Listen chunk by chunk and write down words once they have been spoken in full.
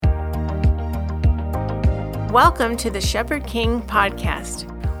Welcome to the Shepherd King podcast.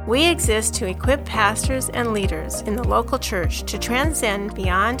 We exist to equip pastors and leaders in the local church to transcend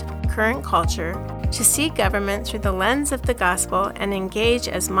beyond current culture, to see government through the lens of the gospel and engage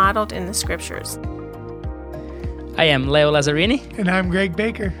as modeled in the scriptures. I am Leo Lazzarini. And I'm Greg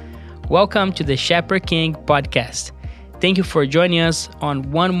Baker. Welcome to the Shepherd King podcast. Thank you for joining us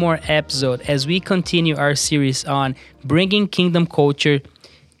on one more episode as we continue our series on bringing kingdom culture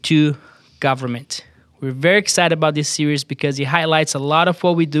to government. We're very excited about this series because it highlights a lot of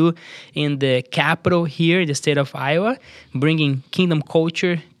what we do in the capital here in the state of Iowa, bringing kingdom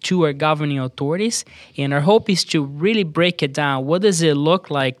culture to our governing authorities. And our hope is to really break it down. What does it look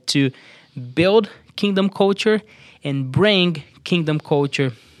like to build kingdom culture and bring kingdom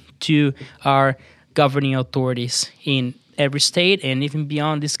culture to our governing authorities in every state and even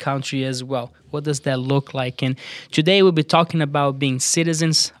beyond this country as well? What does that look like? And today we'll be talking about being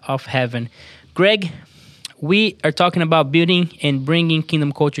citizens of heaven. Greg, we are talking about building and bringing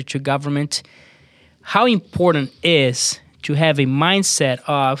kingdom culture to government. How important is to have a mindset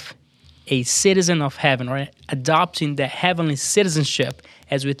of a citizen of heaven, or adopting that heavenly citizenship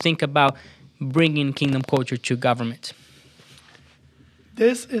as we think about bringing kingdom culture to government?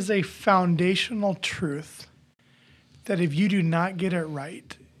 This is a foundational truth that if you do not get it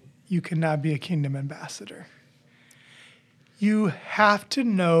right, you cannot be a kingdom ambassador. You have to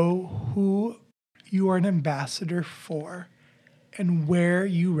know who you are an ambassador for and where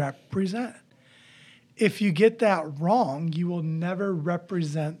you represent. If you get that wrong, you will never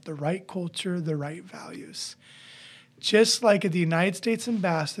represent the right culture, the right values. Just like if the United States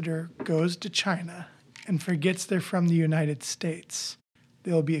ambassador goes to China and forgets they're from the United States,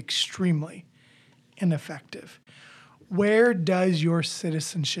 they'll be extremely ineffective. Where does your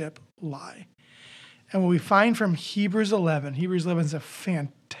citizenship lie? And what we find from Hebrews 11 is a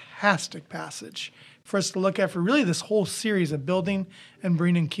fantastic passage for us to look at for really this whole series of building and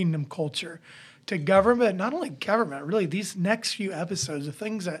bringing kingdom culture to government. Not only government, really these next few episodes, the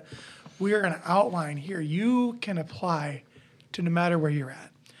things that we are going to outline here, you can apply to no matter where you're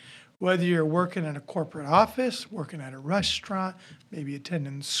at. Whether you're working in a corporate office, working at a restaurant, maybe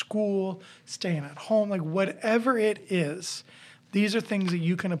attending school, staying at home, like whatever it is, these are things that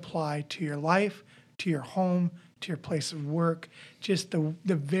you can apply to your life, to your home, to your place of work, just the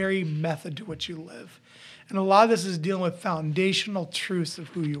very method to which you live. And a lot of this is dealing with foundational truths of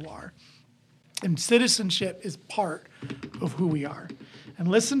who you are. And citizenship is part of who we are. And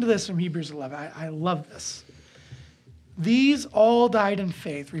listen to this from Hebrews 11. I love this. These all died in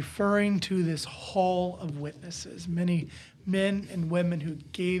faith, referring to this hall of witnesses, many men and women who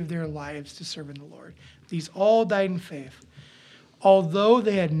gave their lives to serving the Lord. These all died in faith, although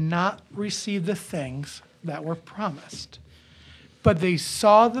they had not received the things that were promised. But they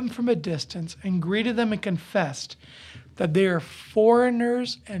saw them from a distance and greeted them and confessed that they are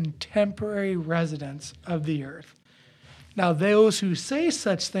foreigners and temporary residents of the earth. Now those who say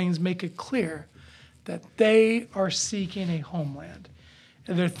such things make it clear that they are seeking a homeland.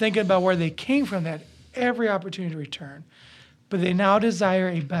 And they're thinking about where they came from, that every opportunity to return. But they now desire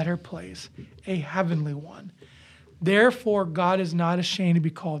a better place, a heavenly one. Therefore, God is not ashamed to be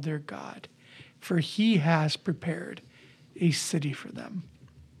called their God, for he has prepared a city for them.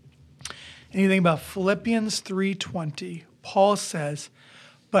 Anything about Philippians 3:20, Paul says,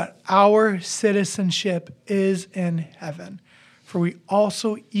 but our citizenship is in heaven, for we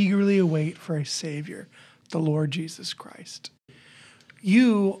also eagerly await for a Savior, the Lord Jesus Christ.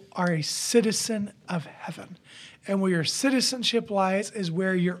 You are a citizen of heaven, and where your citizenship lies is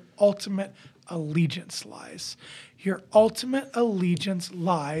where your ultimate allegiance lies. Your ultimate allegiance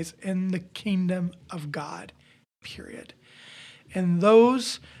lies in the kingdom of God, period. And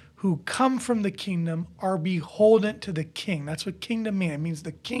those who come from the kingdom are beholden to the king. That's what kingdom means. It means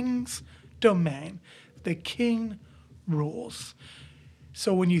the king's domain. The king rules.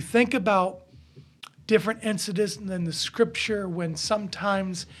 So when you think about different incidents in the scripture when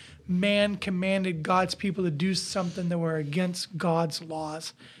sometimes man commanded God's people to do something that were against God's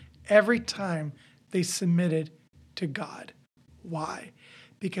laws, every time they submitted to God. Why?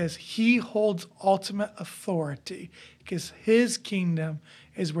 Because he holds ultimate authority, because his kingdom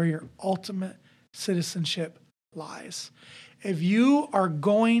is where your ultimate citizenship lies. If you are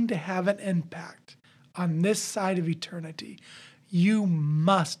going to have an impact on this side of eternity, you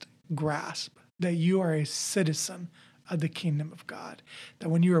must grasp that you are a citizen of the kingdom of God. That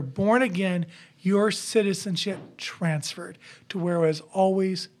when you are born again, your citizenship transferred to where it was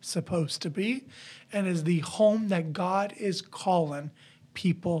always supposed to be and is the home that God is calling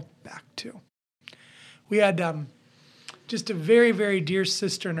people back to. We had just a very, very dear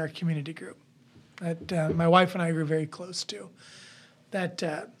sister in our community group. that my wife and I grew very close to, that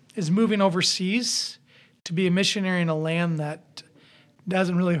is moving overseas to be a missionary in a land that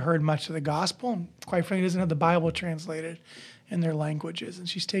doesn't really heard much of the gospel, and quite frankly doesn't have the Bible translated in their languages. And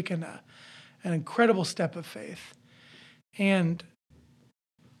she's taken an incredible step of faith. And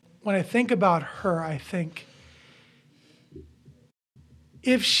when I think about her, I think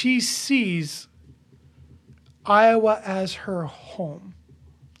if she sees Iowa as her home,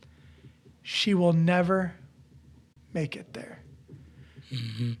 she will never make it there.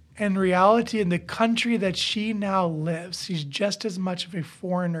 Mm-hmm. In reality, in the country that she now lives, she's just as much of a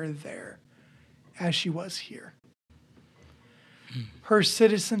foreigner there as she was here. Mm. Her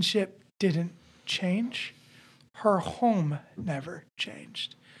citizenship didn't change. Her home never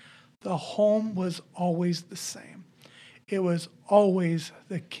changed. The home was always the same. It was always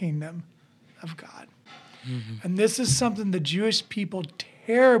the kingdom of God. Mm-hmm. And this is something the Jewish people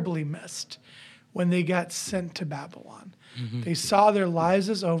terribly missed when they got sent to Babylon. Mm-hmm. They saw their lives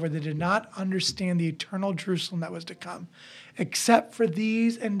as over. They did not understand the eternal Jerusalem that was to come, except for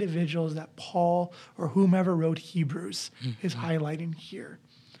these individuals that Paul or whomever wrote Hebrews is highlighting here.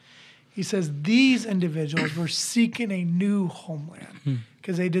 He says these individuals were seeking a new homeland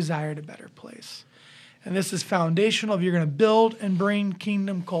because they desired a better place. And this is foundational. If you're going to build and bring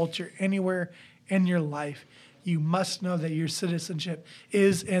kingdom culture anywhere in your life, you must know that your citizenship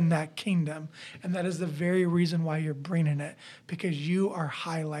is in that kingdom. And that is the very reason why you're bringing it, because you are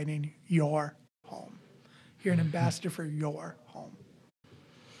highlighting your home. You're an ambassador for your home.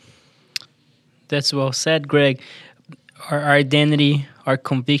 That's well said, Greg. Our identity, our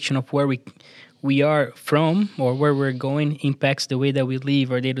conviction of where we are from or where we're going impacts the way that we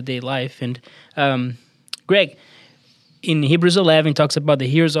live our day-to-day life. And Greg, in Hebrews 11, talks about the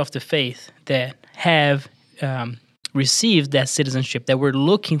heroes of the faith that have received that citizenship, that we're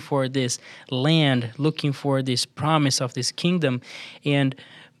looking for this land, looking for this promise of this kingdom. And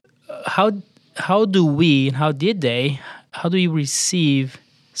how do we, and how do we receive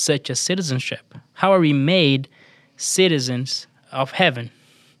such a citizenship? How are we made citizens of heaven?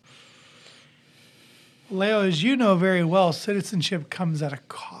 Leo, as you know very well, citizenship comes at a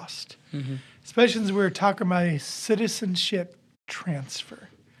cost. Mm-hmm. Especially as we were talking about a citizenship transfer.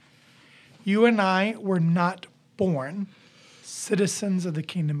 You and I were not born citizens of the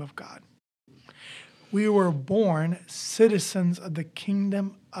kingdom of God. We were born citizens of the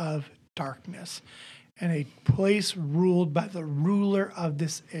kingdom of darkness and a place ruled by the ruler of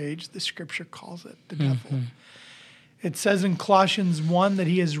this age. The scripture calls it the devil. It says in Colossians 1 that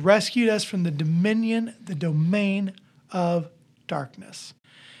he has rescued us from the domain of darkness,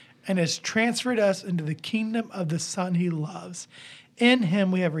 and has transferred us into the kingdom of the Son he loves. In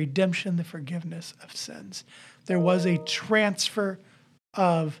him we have redemption, the forgiveness of sins. There was a transfer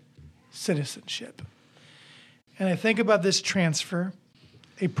of citizenship. And I think about this transfer,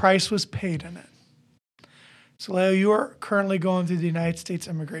 a price was paid in it. So Leo, you are currently going through the United States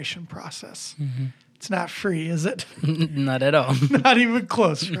immigration process. Mm-hmm. It's not free, is it? Not at all. Not even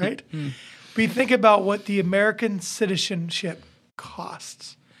close, right? But you think about what the American citizenship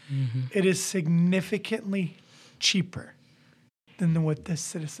costs. Mm-hmm. It is significantly cheaper than what this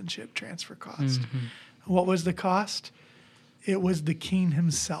citizenship transfer cost. Mm-hmm. What was the cost? It was the king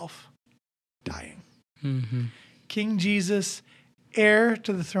himself dying. Mm-hmm. King Jesus, heir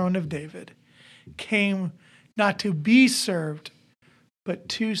to the throne of David, came not to be served, but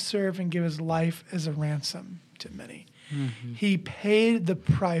to serve and give his life as a ransom to many. Mm-hmm. He paid the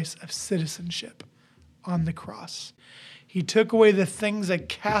price of citizenship on the cross. He took away the things that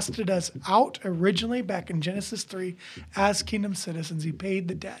casted us out originally back in Genesis 3 as kingdom citizens. He paid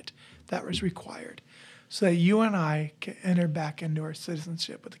the debt that was required so that you and I can enter back into our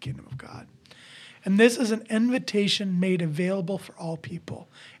citizenship with the kingdom of God. And this is an invitation made available for all people.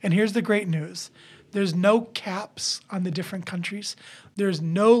 And here's the great news. There's no caps on the different countries. There's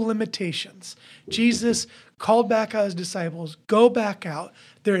no limitations. Jesus called back out his disciples, go back out.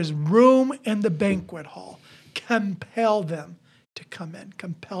 There is room in the banquet hall. Compel them to come in.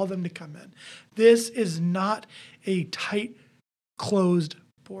 Compel them to come in. This is not a tight, closed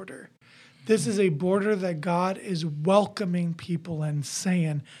border. This is a border that God is welcoming people in,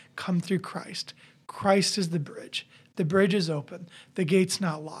 saying, come through Christ. Christ is the bridge. The bridge is open. The gate's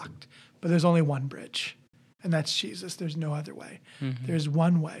not locked. But there's only one bridge, and that's Jesus. There's no other way. Mm-hmm. There's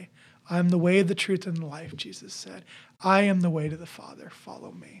one way. I'm the way, the truth, and the life, Jesus said. I am the way to the Father.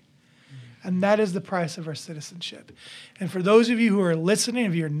 Follow me. And that is the price of our citizenship. And for those of you who are listening,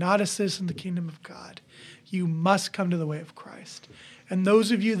 if you're not a citizen of the kingdom of God, you must come to the way of Christ. And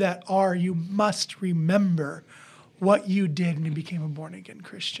those of you that are, you must remember what you did when you became a born-again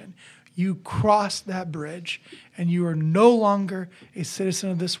Christian. You crossed that bridge, and you are no longer a citizen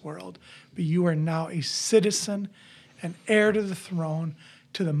of this world, but you are now a citizen and heir to the throne,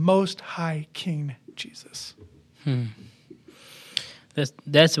 to the Most High King Jesus.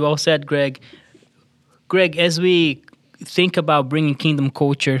 That's well said, Greg. Greg, as we think about bringing kingdom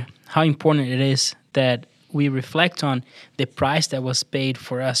culture, how important it is that we reflect on the price that was paid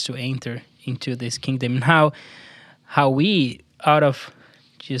for us to enter into this kingdom, and how we, out of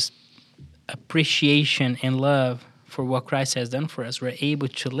just appreciation and love for what Christ has done for us, we're able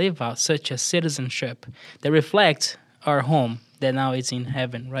to live out such a citizenship that reflects our home that now is in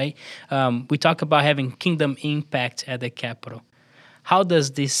heaven, right? We talk about having kingdom impact at the capital. How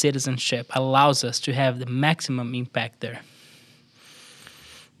does this citizenship allows us to have the maximum impact there?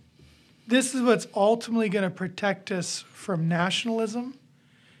 This is what's ultimately going to protect us from nationalism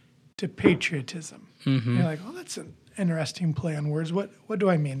to patriotism. Mm-hmm. You're like, oh, that's an interesting play on words. What do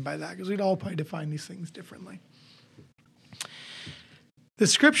I mean by that? Because we'd all probably define these things differently. The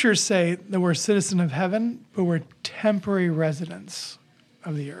scriptures say that we're citizen of heaven, but we're temporary residents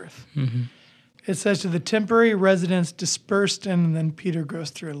of the earth. Mm-hmm. It says to the temporary residents dispersed in, and then Peter goes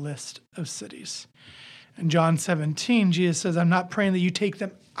through a list of cities. In John 17, Jesus says, I'm not praying that you take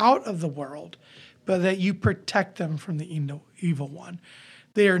them out of the world, but that you protect them from the evil one.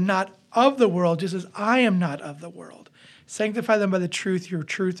 They are not of the world, just as I am not of the world. Sanctify them by the truth. Your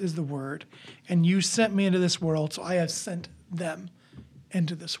truth is the word. And you sent me into this world, so I have sent them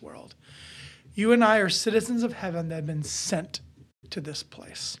into this world. You and I are citizens of heaven that have been sent to this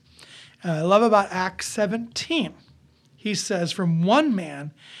place. And I love about Acts 17. He says, from one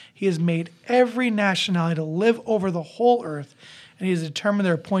man, he has made every nationality to live over the whole earth, and he has determined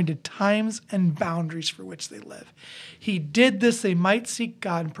their appointed times and boundaries for which they live. He did this, they might seek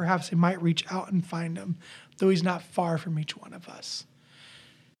God, and perhaps they might reach out and find him, though he's not far from each one of us.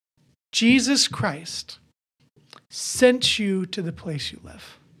 Jesus Christ sent you to the place you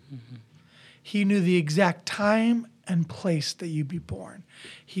live. Mm-hmm. He knew the exact time and place that you'd be born.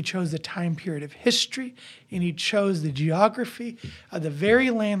 He chose the time period of history, and he chose the geography of the very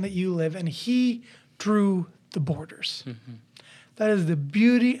land that you live, and he drew the borders. Mm-hmm. That is the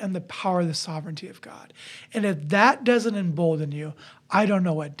beauty and the power of the sovereignty of God. And if that doesn't embolden you, I don't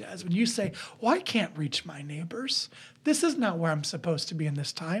know what does. When you say, well, I can't reach my neighbors. This is not where I'm supposed to be in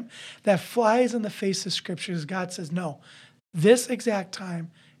this time. That flies in the face of Scripture as God says, no, this exact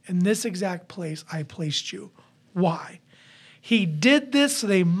time, in this exact place, I placed you. Why? He did this so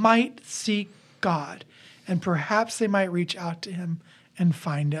they might seek God, and perhaps they might reach out to him and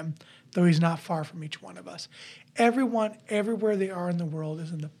find him, though he's not far from each one of us. Everyone, everywhere they are in the world,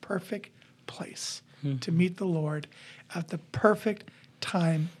 is in the perfect place to meet the Lord at the perfect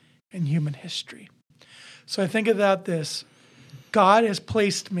time in human history. So I think about this. God has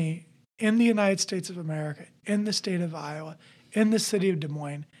placed me in the United States of America, in the state of Iowa, in the city of Des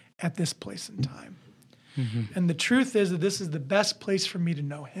Moines, at this place and time. Mm-hmm. And the truth is that this is the best place for me to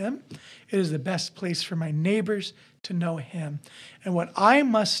know him. It is the best place for my neighbors to know him. And what I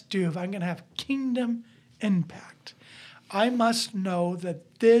must do, if I'm going to have kingdom impact, I must know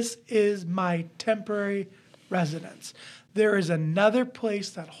that this is my temporary residence. There is another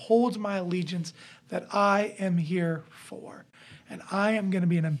place that holds my allegiance that I am here for. And I am going to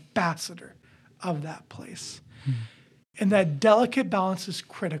be an ambassador of that place. Mm-hmm. And that delicate balance is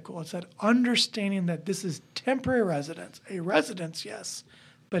critical. It's that understanding that this is temporary residence, a residence, yes,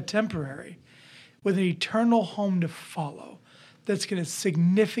 but temporary, with an eternal home to follow that's going to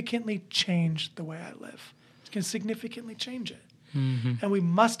significantly change the way I live. It's going to significantly change it. Mm-hmm. And we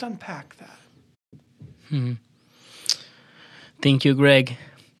must unpack that. Mm-hmm. Thank you, Greg.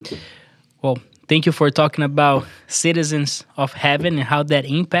 Well, thank you for talking about citizens of heaven and how that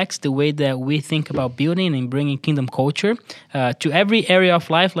impacts the way that we think about building and bringing kingdom culture to every area of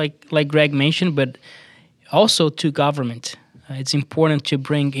life, like Greg mentioned, but also to government. It's important to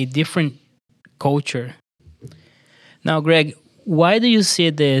bring a different culture. Now, Greg, why do you see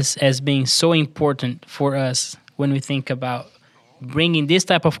this as being so important for us when we think about bringing this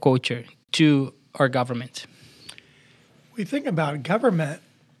type of culture to our government? We think about government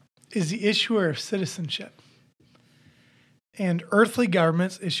is the issuer of citizenship. And earthly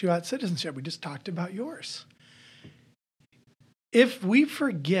governments issue out citizenship. We just talked about yours. If we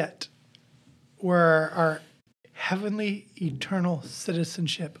forget where our heavenly, eternal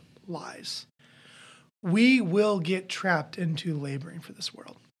citizenship lies, we will get trapped into laboring for this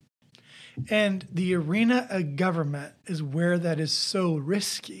world. And the arena of government is where that is so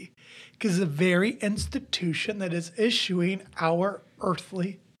risky, because the very institution that is issuing our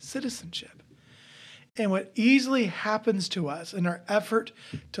earthly citizenship. And what easily happens to us in our effort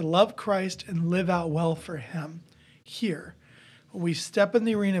to love Christ and live out well for him here, when we step in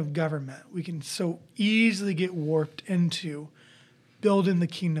the arena of government, we can so easily get warped into building the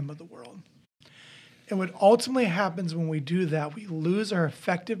kingdom of the world. And what ultimately happens when we do that, we lose our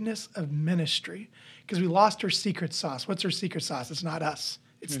effectiveness of ministry because we lost our secret sauce. What's our secret sauce? It's not us.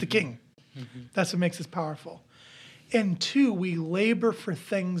 It's the king. That's what makes us powerful. And two, we labor for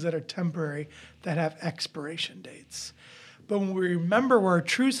things that are temporary, that have expiration dates. But when we remember where our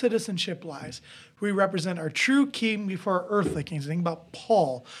true citizenship lies, we represent our true king before our earthly kings. Think about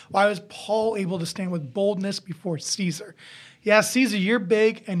Paul. Why was Paul able to stand with boldness before Caesar? Yeah, Caesar, you're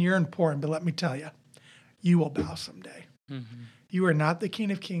big and you're important, but let me tell you, you will bow someday. You are not the King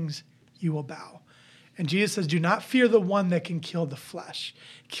of Kings. You will bow. And Jesus says, do not fear the one that can kill the flesh.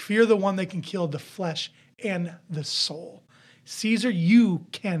 Fear the one that can kill the flesh and the soul. Caesar, you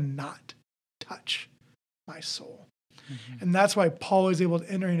cannot touch my soul. And that's why Paul is able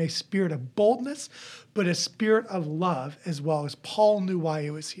to enter in a spirit of boldness, but a spirit of love as well, as Paul knew why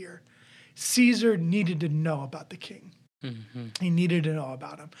he was here. Caesar needed to know about the king. He needed to know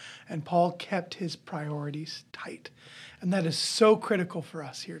about him. And Paul kept his priorities tight. And that is so critical for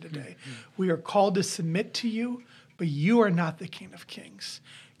us here today. We are called to submit to you, but you are not the King of Kings.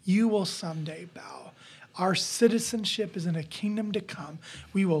 You will someday bow. Our citizenship is in a kingdom to come.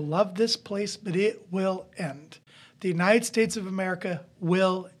 We will love this place, but it will end. The United States of America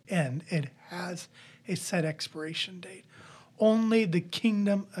will end. It has a set expiration date. Only the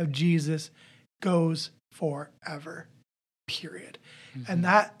kingdom of Jesus goes forever, period. And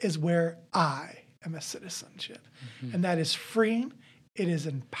that is where I am a citizenship. And that is freeing, it is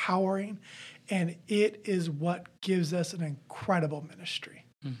empowering, and it is what gives us an incredible ministry.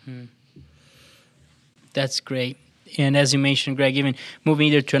 That's great. And as you mentioned, Greg, even moving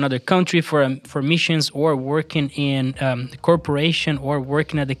either to another country for missions or working in the corporation or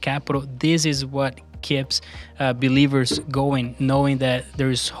working at the Capitol, this is what keeps believers going, knowing that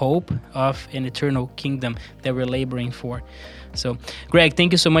there is hope of an eternal kingdom that we're laboring for. So, Greg,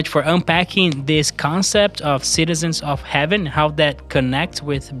 thank you so much for unpacking this concept of citizens of heaven, how that connects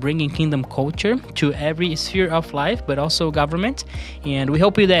with bringing kingdom culture to every sphere of life, but also government. And we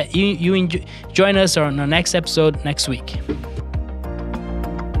hope that you join us on the next episode next week.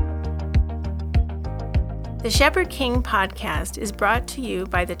 The Shepherd King podcast is brought to you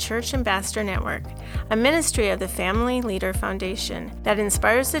by the Church Ambassador Network, a ministry of the Family Leader Foundation that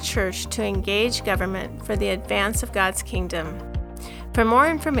inspires the church to engage government for the advance of God's kingdom. For more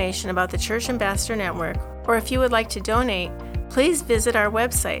information about the Church Ambassador Network, or if you would like to donate, please visit our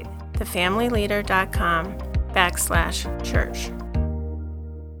website, thefamilyleader.com/church.